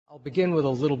I'll begin with a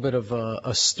little bit of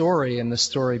a story, and the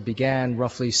story began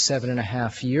roughly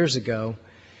 7.5 years ago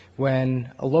when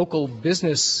a local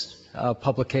business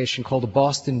publication called the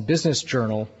Boston Business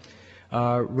Journal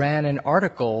ran an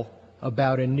article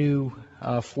about a new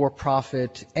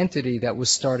for-profit entity that was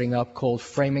starting up called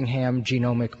Framingham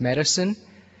Genomic Medicine.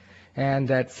 And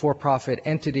that for-profit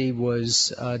entity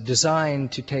was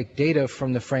designed to take data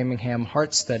from the Framingham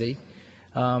Heart Study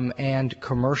and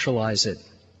commercialize it.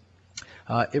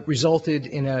 It resulted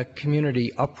in a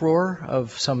community uproar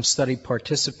of some study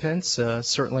participants,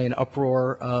 certainly an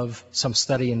uproar of some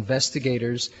study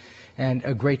investigators, and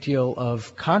a great deal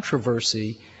of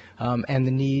controversy and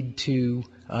the need to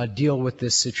deal with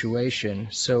this situation.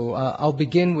 So I'll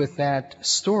begin with that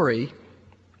story.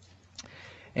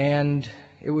 And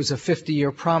it was a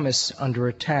 50-year promise under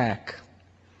attack.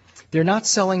 "They're not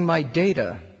selling my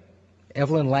data."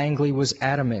 Evelyn Langley was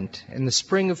adamant. In the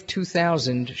spring of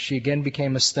 2000, she again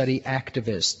became a study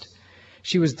activist.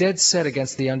 She was dead set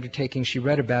against the undertaking she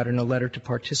read about in a letter to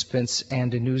participants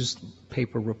and a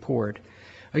newspaper report.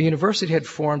 A university had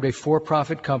formed a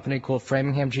for-profit company called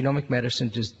Framingham Genomic Medicine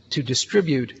to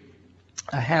distribute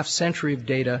a half-century of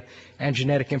data and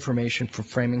genetic information for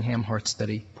Framingham Heart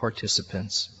Study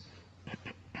participants.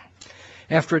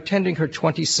 After attending her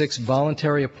 26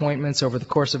 voluntary appointments over the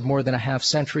course of more than a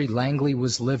half-century, Langley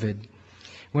was livid.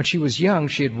 When she was young,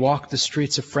 she had walked the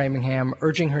streets of Framingham,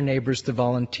 urging her neighbors to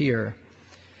volunteer.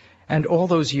 And all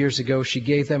those years ago, she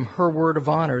gave them her word of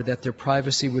honor that their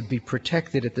privacy would be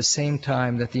protected at the same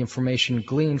time that the information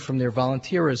gleaned from their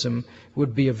volunteerism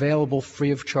would be available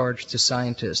free of charge to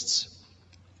scientists.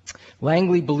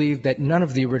 Langley believed that none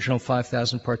of the original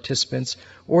 5,000 participants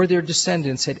or their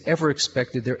descendants had ever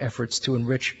expected their efforts to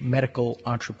enrich medical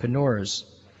entrepreneurs.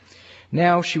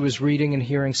 Now she was reading and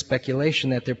hearing speculation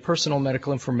that their personal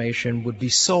medical information would be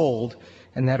sold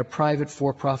and that a private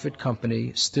for-profit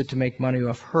company stood to make money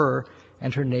off her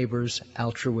and her neighbors'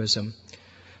 altruism.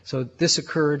 So this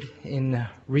occurred in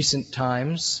recent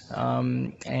times,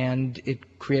 and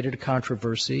it created a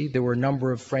controversy. There were a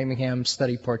number of Framingham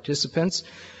study participants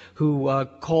who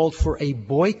called for a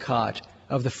boycott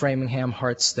of the Framingham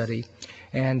Heart Study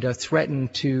and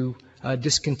threatened to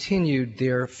discontinue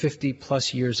their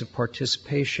 50-plus years of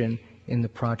participation in the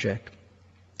project.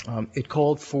 It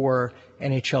called for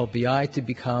NHLBI to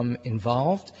become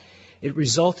involved. It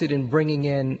resulted in bringing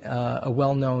in a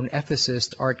well-known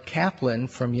ethicist, Art Kaplan,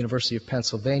 from University of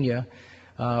Pennsylvania,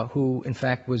 who in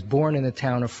fact was born in the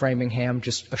town of Framingham,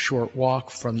 just a short walk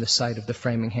from the site of the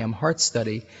Framingham Heart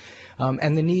Study.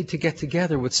 And the need to get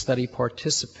together with study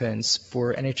participants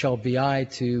for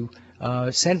NHLBI to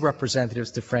send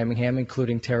representatives to Framingham,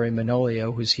 including Terry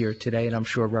Manolio, who's here today and I'm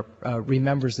sure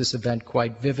remembers this event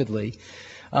quite vividly,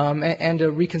 and a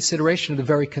reconsideration of the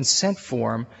very consent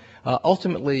form,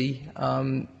 ultimately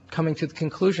coming to the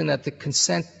conclusion that the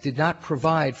consent did not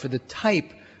provide for the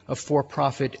type of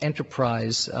for-profit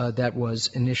enterprise that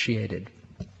was initiated.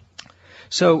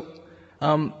 So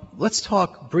let's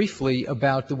talk briefly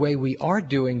about the way we are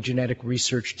doing genetic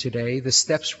research today, the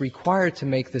steps required to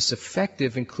make this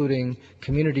effective, including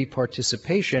community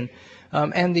participation,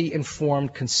 and the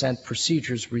informed consent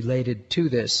procedures related to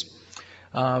this.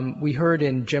 We heard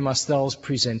in Jim Ostel's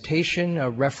presentation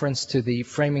a reference to the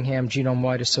Framingham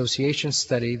Genome-Wide Association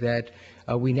study that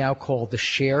we now call the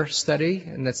SHARE study,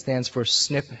 and that stands for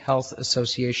SNP Health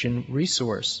Association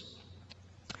Resource.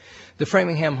 The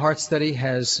Framingham Heart Study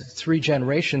has 3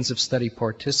 generations of study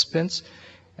participants,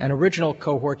 an original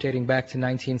cohort dating back to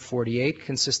 1948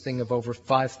 consisting of over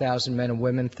 5,000 men and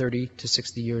women 30 to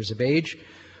 60 years of age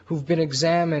who've been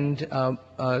examined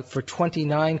for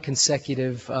 29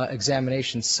 consecutive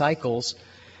examination cycles,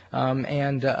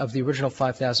 and of the original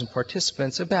 5,000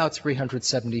 participants, about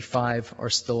 375 are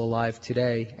still alive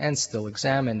today and still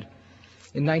examined.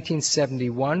 In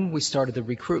 1971, we started the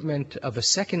recruitment of a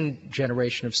second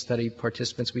generation of study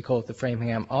participants. We call it the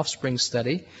Framingham Offspring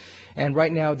Study. And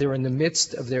right now they're in the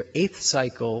midst of their 8th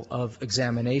cycle of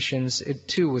examinations. It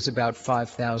too was about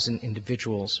 5,000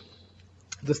 individuals.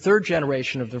 The third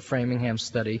generation of the Framingham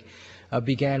study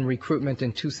began recruitment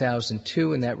in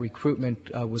 2002, and that recruitment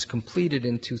was completed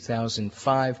in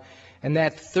 2005. And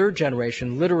that third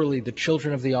generation, literally the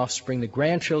children of the offspring, the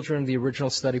grandchildren of the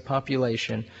original study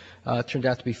population, turned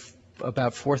out to be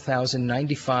about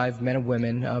 4,095 men and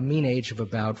women, a mean age of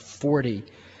about 40.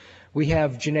 We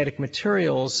have genetic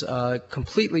materials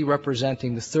completely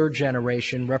representing the third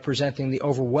generation, representing the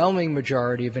overwhelming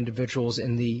majority of individuals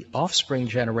in the offspring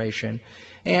generation,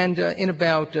 and in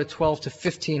about 12 to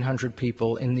 1,500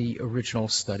 people in the original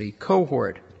study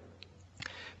cohort.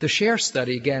 The SHARE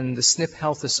study, again, the SNP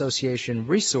Health Association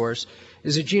resource,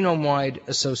 is a genome-wide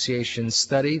association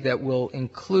study that will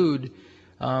include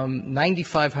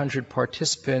 9,500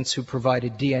 participants who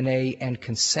provided DNA and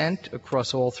consent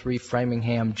across all 3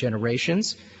 Framingham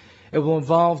generations. It will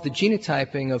involve the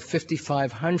genotyping of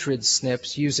 5,500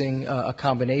 SNPs using a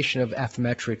combination of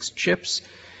Affymetrix chips,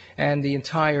 and the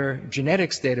entire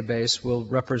genetics database will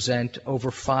represent over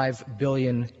 5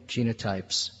 billion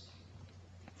genotypes.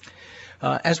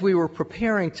 As we were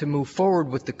preparing to move forward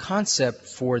with the concept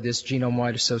for this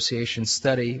genome-wide association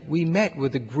study, we met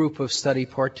with a group of study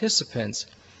participants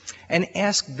and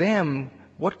asked them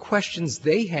what questions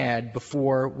they had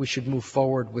before we should move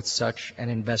forward with such an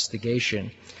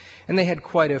investigation. And they had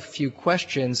quite a few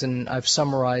questions, and I've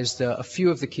summarized a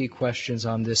few of the key questions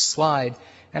on this slide,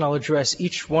 and I'll address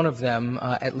each one of them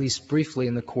at least briefly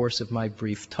in the course of my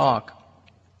brief talk.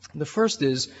 The first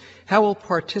is, how will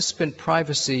participant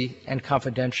privacy and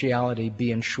confidentiality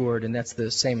be ensured? And that's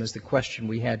the same as the question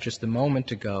we had just a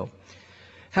moment ago.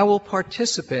 How will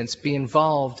participants be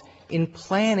involved in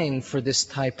planning for this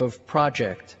type of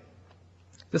project?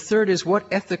 The third is,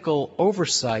 what ethical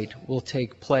oversight will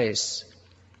take place?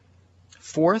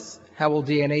 Fourth, how will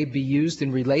DNA be used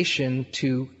in relation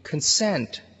to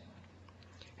consent?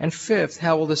 And fifth,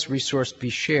 how will this resource be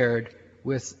shared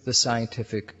with the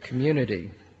scientific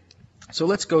community? So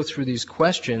let's go through these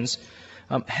questions.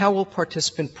 How will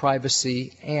participant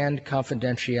privacy and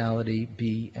confidentiality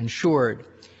be ensured?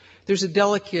 There's a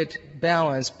delicate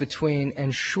balance between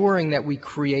ensuring that we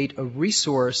create a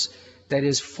resource that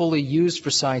is fully used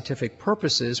for scientific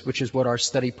purposes, which is what our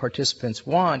study participants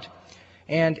want,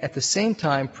 and at the same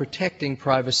time protecting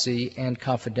privacy and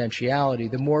confidentiality.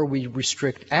 The more we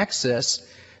restrict access,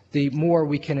 the more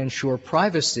we can ensure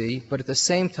privacy, but at the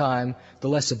same time, the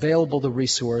less available the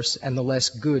resource and the less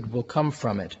good will come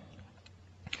from it.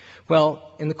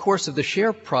 Well, in the course of the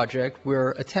SHARE project,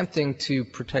 we're attempting to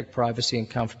protect privacy and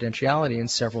confidentiality in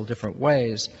several different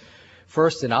ways.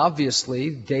 First, and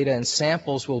obviously, data and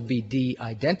samples will be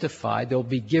de-identified. They'll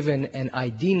be given an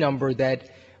ID number that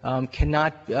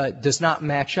does not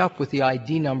match up with the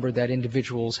ID number that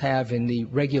individuals have in the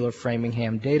regular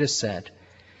Framingham data set.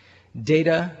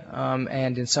 Data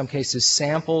and in some cases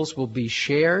samples will be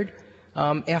shared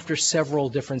after several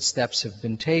different steps have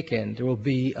been taken. There will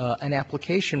be an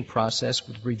application process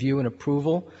with review and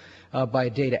approval by a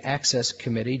data access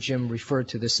committee. Jim referred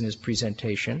to this in his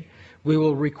presentation. We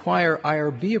will require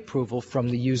IRB approval from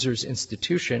the user's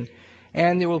institution,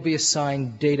 and there will be a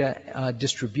signed data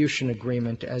distribution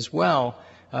agreement as well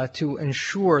to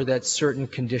ensure that certain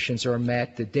conditions are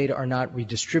met, the data are not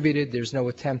redistributed, there's no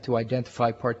attempt to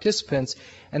identify participants,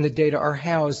 and the data are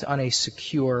housed on a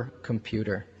secure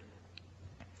computer.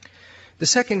 The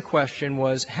second question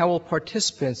was, how will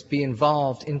participants be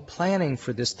involved in planning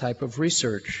for this type of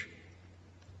research?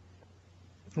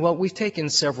 Well, we've taken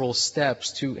several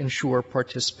steps to ensure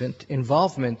participant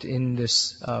involvement in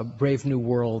this Brave New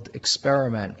World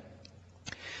experiment.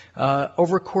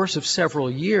 Over a course of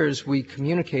several years, we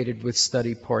communicated with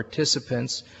study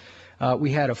participants.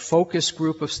 We had a focus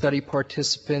group of study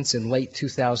participants in late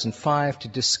 2005 to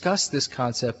discuss this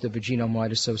concept of a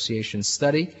genome-wide association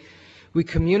study. We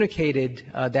communicated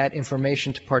that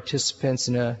information to participants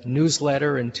in a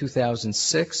newsletter in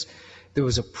 2006. There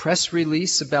was a press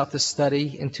release about the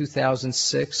study in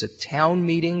 2006, a town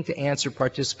meeting to answer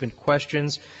participant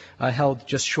questions held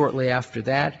just shortly after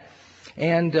that,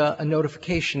 and a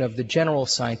notification of the general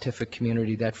scientific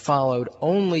community that followed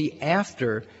only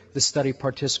after the study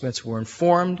participants were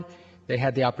informed. They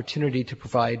had the opportunity to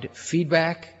provide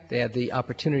feedback, they had the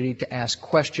opportunity to ask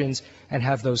questions and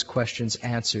have those questions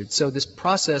answered. So this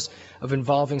process of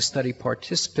involving study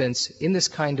participants in this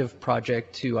kind of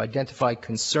project to identify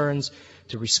concerns,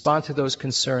 to respond to those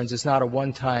concerns, is not a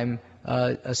one-time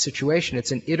situation.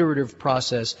 It's an iterative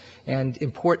process, and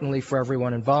importantly for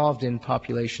everyone involved in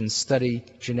population study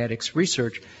genetics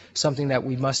research, something that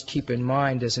we must keep in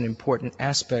mind as an important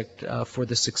aspect for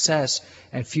the success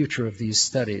and future of these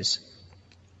studies.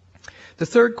 The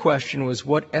third question was,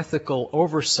 what ethical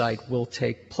oversight will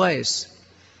take place?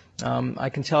 I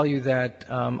can tell you that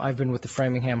I've been with the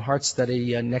Framingham Heart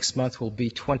Study. Next month will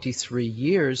be 23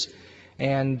 years.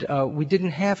 And we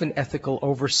didn't have an ethical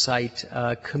oversight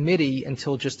committee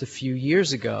until just a few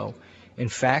years ago. In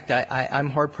fact, I'm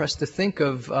hard-pressed to think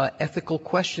of ethical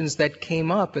questions that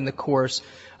came up in the course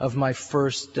of my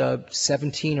first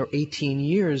 17 or 18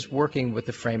 years working with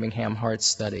the Framingham Heart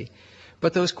Study.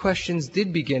 But those questions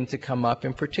did begin to come up,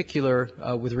 in particular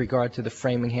with regard to the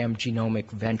Framingham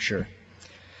Genomic venture.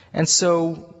 And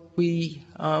so we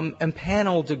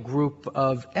empaneled a group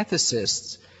of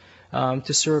ethicists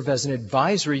to serve as an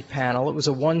advisory panel. It was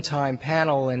a one-time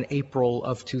panel in April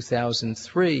of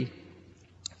 2003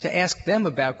 to ask them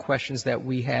about questions that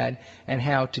we had and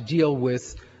how to deal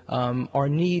with our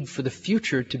need for the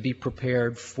future to be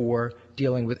prepared for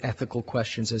dealing with ethical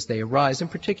questions as they arise, in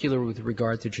particular with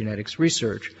regard to genetics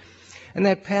research. And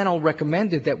that panel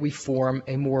recommended that we form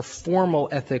a more formal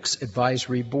ethics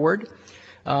advisory board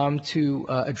to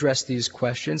address these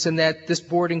questions, and that this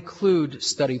board include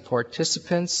study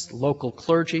participants, local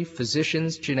clergy,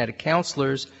 physicians, genetic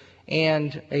counselors,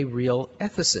 and a real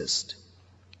ethicist.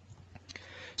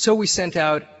 So we sent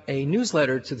out a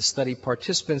newsletter to the study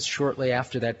participants shortly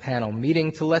after that panel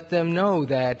meeting to let them know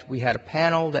that we had a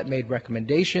panel that made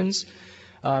recommendations,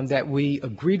 that we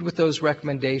agreed with those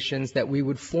recommendations, that we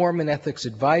would form an ethics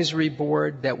advisory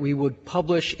board, that we would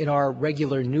publish in our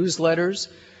regular newsletters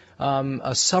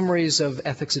summaries of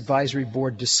ethics advisory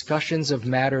board discussions of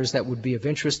matters that would be of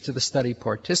interest to the study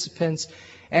participants,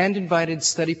 and invited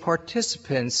study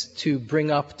participants to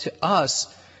bring up to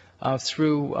us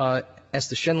through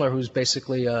Esther Schindler, who's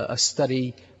basically a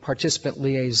study participant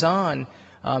liaison,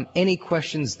 any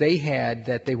questions they had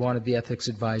that they wanted the Ethics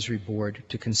Advisory Board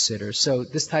to consider. So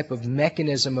this type of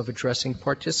mechanism of addressing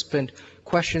participant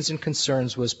questions and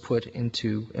concerns was put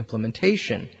into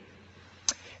implementation.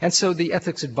 And so the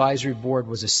Ethics Advisory Board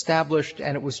was established,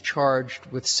 and it was charged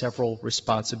with several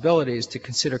responsibilities: to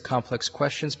consider complex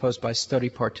questions posed by study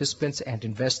participants and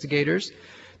investigators,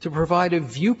 to provide a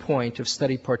viewpoint of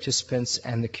study participants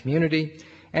and the community,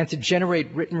 and to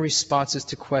generate written responses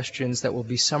to questions that will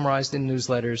be summarized in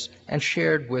newsletters and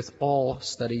shared with all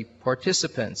study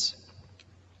participants.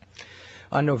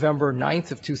 On November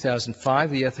 9th of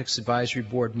 2005, the Ethics Advisory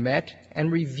Board met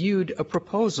and reviewed a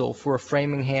proposal for a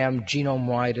Framingham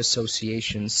Genome-Wide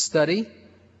Association study.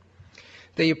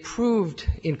 They approved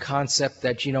in concept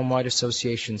that Genome-Wide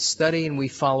Association study, and we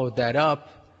followed that up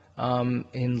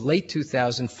in late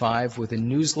 2005 with a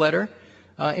newsletter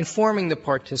informing the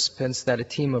participants that a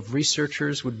team of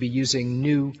researchers would be using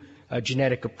new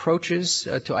genetic approaches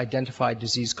to identify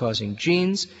disease-causing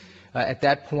genes. At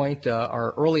that point,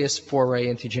 our earliest foray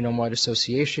into Genome-Wide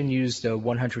Association used a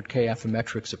 100K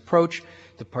Affymetrix approach.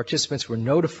 The participants were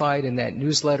notified in that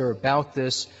newsletter about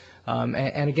this,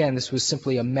 and again, this was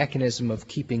simply a mechanism of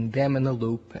keeping them in the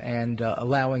loop and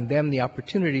allowing them the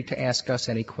opportunity to ask us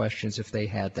any questions if they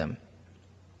had them.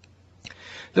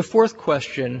 The fourth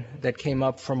question that came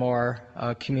up from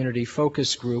our community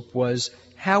focus group was,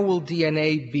 how will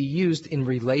DNA be used in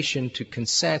relation to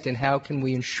consent, and how can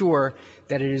we ensure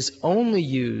that it is only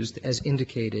used as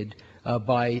indicated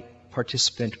by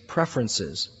participant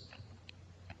preferences?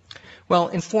 Well,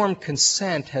 informed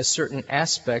consent has certain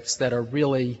aspects that are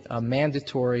really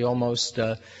mandatory, almost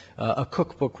a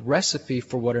cookbook recipe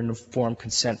for what an informed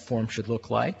consent form should look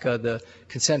like. The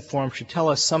consent form should tell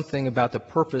us something about the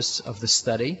purpose of the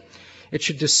study. It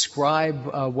should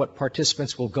describe what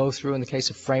participants will go through in the case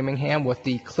of Framingham, what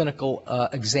the clinical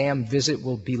exam visit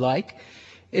will be like.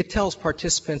 It tells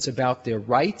participants about their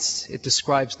rights. It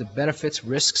describes the benefits,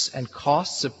 risks, and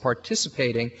costs of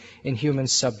participating in human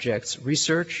subjects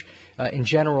research. In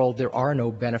general, there are no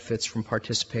benefits from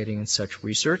participating in such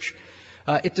research.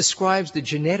 It describes the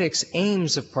genetics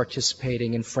aims of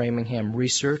participating in Framingham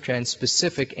research and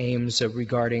specific aims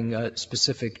regarding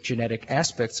specific genetic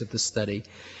aspects of the study.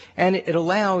 And it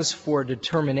allows for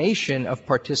determination of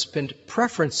participant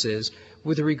preferences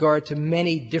with regard to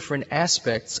many different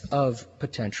aspects of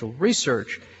potential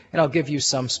research. And I'll give you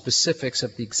some specifics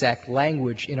of the exact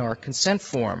language in our consent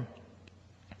form.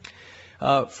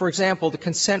 For example, the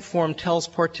consent form tells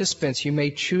participants you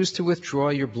may choose to withdraw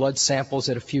your blood samples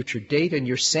at a future date, and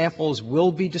your samples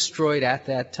will be destroyed at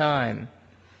that time.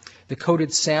 The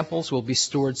coded samples will be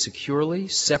stored securely,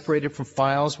 separated from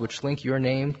files which link your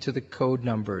name to the code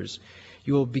numbers.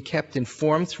 You will be kept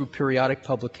informed through periodic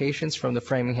publications from the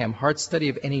Framingham Heart Study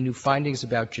of any new findings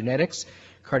about genetics,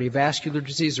 cardiovascular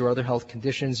disease, or other health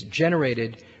conditions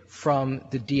generated from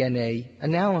the DNA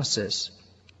analysis.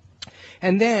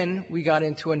 And then we got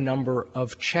into a number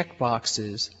of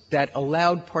checkboxes that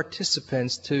allowed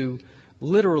participants to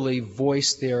literally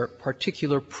voice their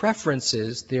particular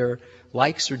preferences, their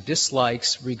likes or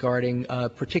dislikes regarding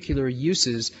particular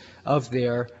uses of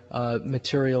their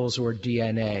materials or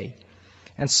DNA.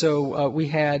 And so we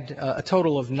had a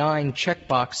total of 9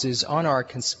 checkboxes on our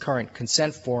current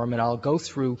consent form, and I'll go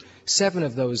through 7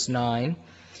 of those 9.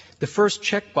 The first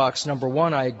checkbox, number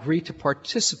 1, I agree to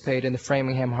participate in the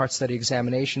Framingham Heart Study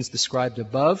examinations described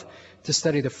above, to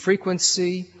study the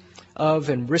frequency, of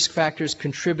and risk factors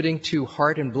contributing to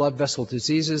heart and blood vessel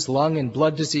diseases, lung and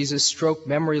blood diseases, stroke,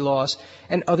 memory loss,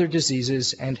 and other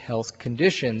diseases and health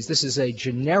conditions. This is a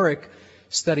generic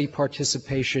study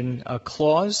participation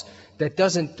clause that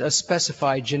doesn't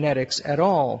specify genetics at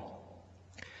all.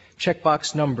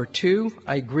 Checkbox number 2,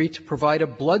 I agree to provide a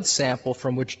blood sample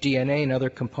from which DNA and other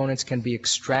components can be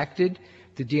extracted.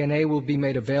 The DNA will be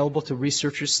made available to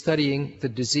researchers studying the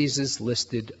diseases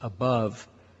listed above.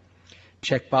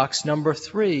 Checkbox number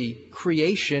 3,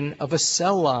 creation of a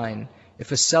cell line.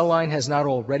 If a cell line has not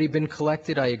already been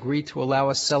collected, I agree to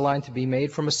allow a cell line to be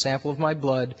made from a sample of my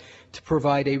blood to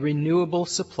provide a renewable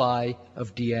supply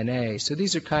of DNA. So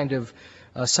these are kind of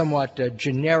somewhat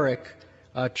generic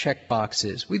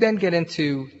checkboxes. We then get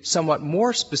into somewhat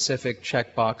more specific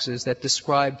checkboxes that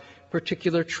describe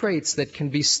particular traits that can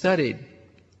be studied.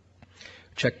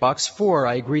 Checkbox 4,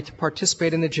 I agree to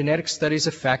participate in the genetic studies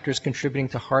of factors contributing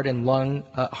to heart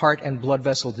and blood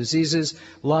vessel diseases,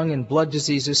 lung and blood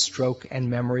diseases, stroke, and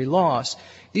memory loss.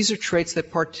 These are traits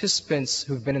that participants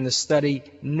who've been in the study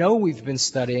know we've been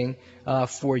studying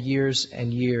for years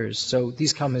and years. So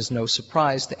these come as no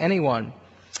surprise to anyone.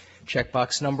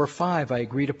 Checkbox number 5, I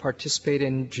agree to participate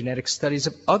in genetic studies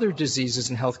of other diseases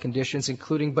and health conditions,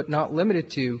 including but not limited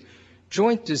to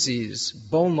joint disease,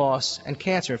 bone loss, and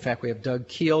cancer. In fact, we have Doug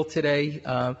Keel today,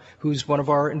 who's one of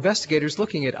our investigators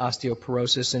looking at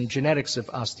osteoporosis and genetics of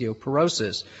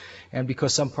osteoporosis. And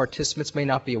because some participants may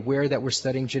not be aware that we're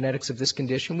studying genetics of this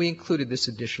condition, we included this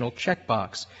additional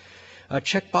checkbox.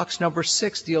 Checkbox number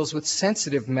 6 deals with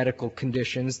sensitive medical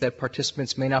conditions that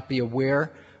participants may not be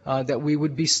aware that we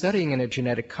would be studying in a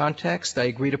genetic context. I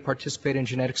agree to participate in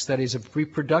genetic studies of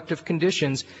reproductive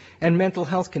conditions and mental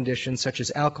health conditions such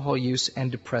as alcohol use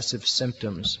and depressive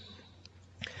symptoms.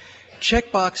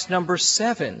 Checkbox number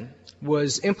 7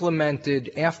 was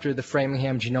implemented after the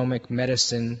Framingham genomic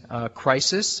medicine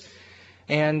crisis.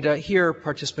 And here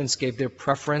participants gave their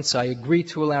preference. I agree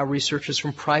to allow researchers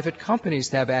from private companies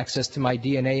to have access to my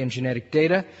DNA and genetic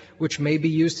data, which may be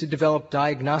used to develop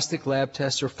diagnostic lab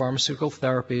tests or pharmaceutical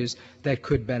therapies that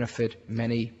could benefit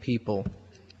many people.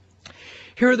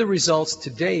 Here are the results to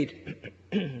date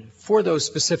for those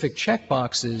specific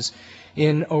checkboxes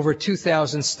in over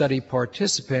 2,000 study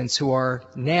participants who are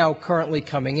now currently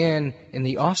coming in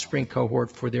the offspring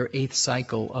cohort for their 8th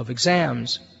cycle of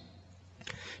exams.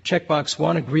 Checkbox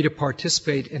 1, agree to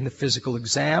participate in the physical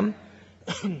exam.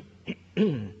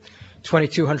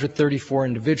 2,234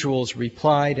 individuals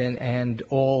replied, and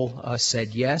all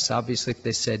said yes. Obviously, if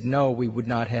they said no, we would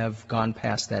not have gone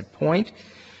past that point.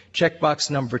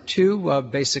 Checkbox number 2,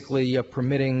 basically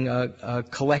permitting a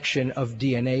collection of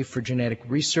DNA for genetic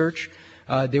research.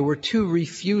 There were 2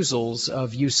 refusals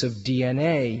of use of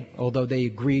DNA, although they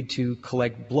agreed to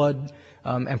collect blood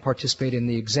and participate in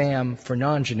the exam for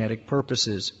non-genetic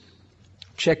purposes.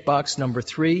 Checkbox number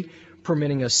 3,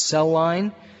 permitting a cell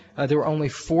line. There were only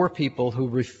 4 people who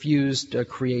refused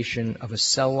creation of a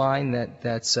cell line.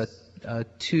 That's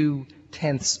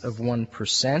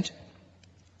 0.2%.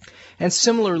 And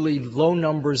similarly, low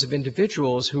numbers of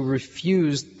individuals who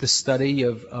refused the study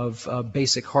of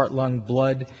basic heart, lung,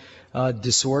 blood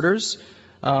disorders.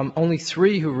 Only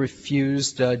 3 who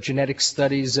refused genetic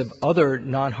studies of other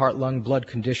non-heart, lung, blood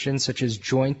conditions such as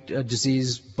joint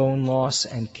disease, bone loss,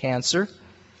 and cancer.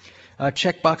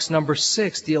 Checkbox number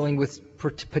 6, dealing with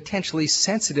potentially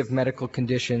sensitive medical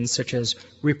conditions such as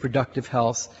reproductive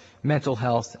health, mental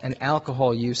health, and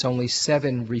alcohol use, only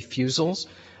 7 refusals.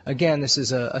 Again, this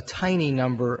is a tiny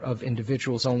number of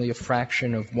individuals, only a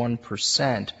fraction of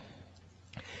 1%.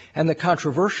 And the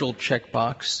controversial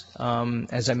checkbox,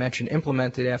 as I mentioned,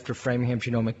 implemented after Framingham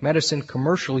genomic medicine,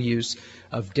 commercial use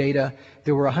of data.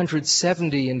 There were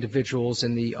 170 individuals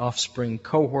in the offspring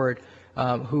cohort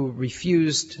who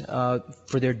refused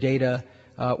for their data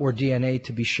or DNA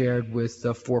to be shared with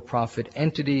for-profit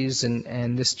entities,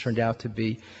 and this turned out to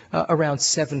be around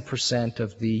 7%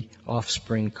 of the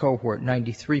offspring cohort.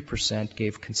 93%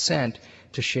 gave consent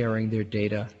to sharing their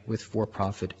data with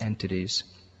for-profit entities.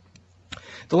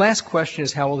 The last question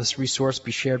is, how will this resource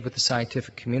be shared with the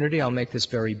scientific community? I'll make this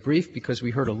very brief because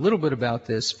we heard a little bit about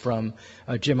this from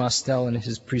Jim Ostell in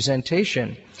his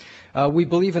presentation. We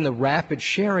believe in the rapid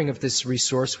sharing of this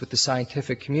resource with the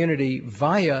scientific community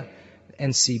via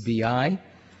NCBI.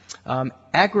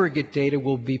 Aggregate data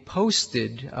will be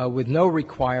posted with no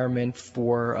requirement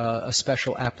for a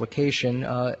special application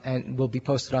and will be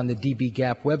posted on the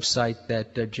dbGaP website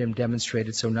that Jim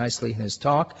demonstrated so nicely in his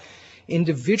talk.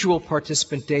 Individual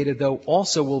participant data, though,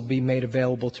 also will be made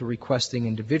available to requesting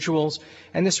individuals,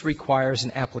 and this requires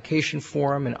an application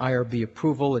form, an IRB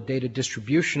approval, a data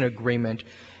distribution agreement,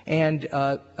 and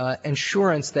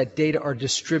assurance that data are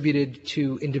distributed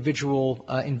to individual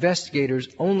investigators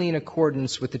only in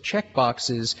accordance with the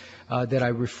checkboxes that I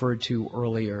referred to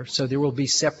earlier. So there will be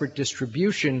separate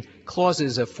distribution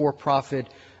clauses. A for-profit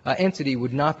entity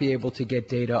would not be able to get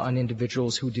data on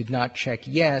individuals who did not check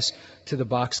yes to the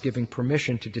box giving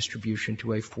permission to distribution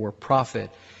to a for-profit.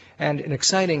 And an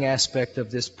exciting aspect of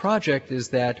this project is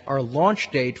that our launch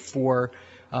date for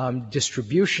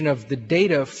distribution of the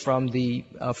data from the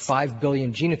 5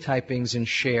 billion genotypings in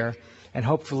SHARE and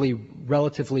hopefully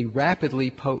relatively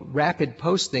rapid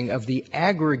posting of the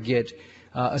aggregate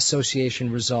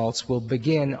association results will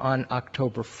begin on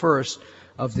October 1st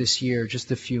of this year,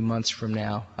 just a few months from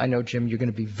now. I know, Jim, you're going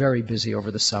to be very busy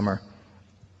over the summer.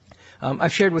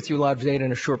 I've shared with you a lot of data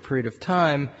in a short period of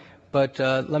time, but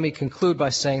let me conclude by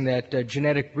saying that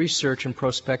genetic research and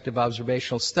prospective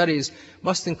observational studies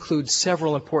must include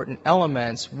several important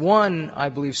elements. One, I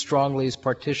believe strongly, is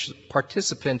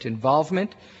participant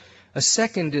involvement. A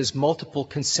second is multiple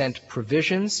consent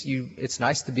provisions. It's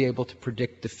nice to be able to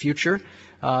predict the future.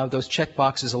 Those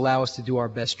checkboxes allow us to do our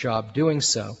best job doing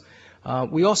so.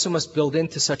 We also must build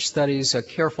into such studies a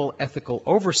careful ethical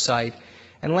oversight.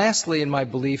 And lastly, in my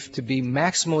belief, to be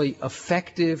maximally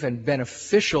effective and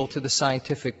beneficial to the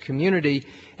scientific community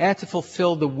and to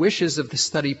fulfill the wishes of the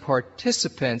study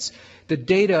participants, the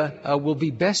data will be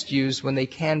best used when they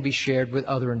can be shared with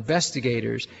other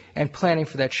investigators, and planning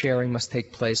for that sharing must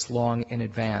take place long in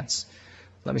advance.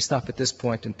 Let me stop at this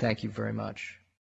point and thank you very much.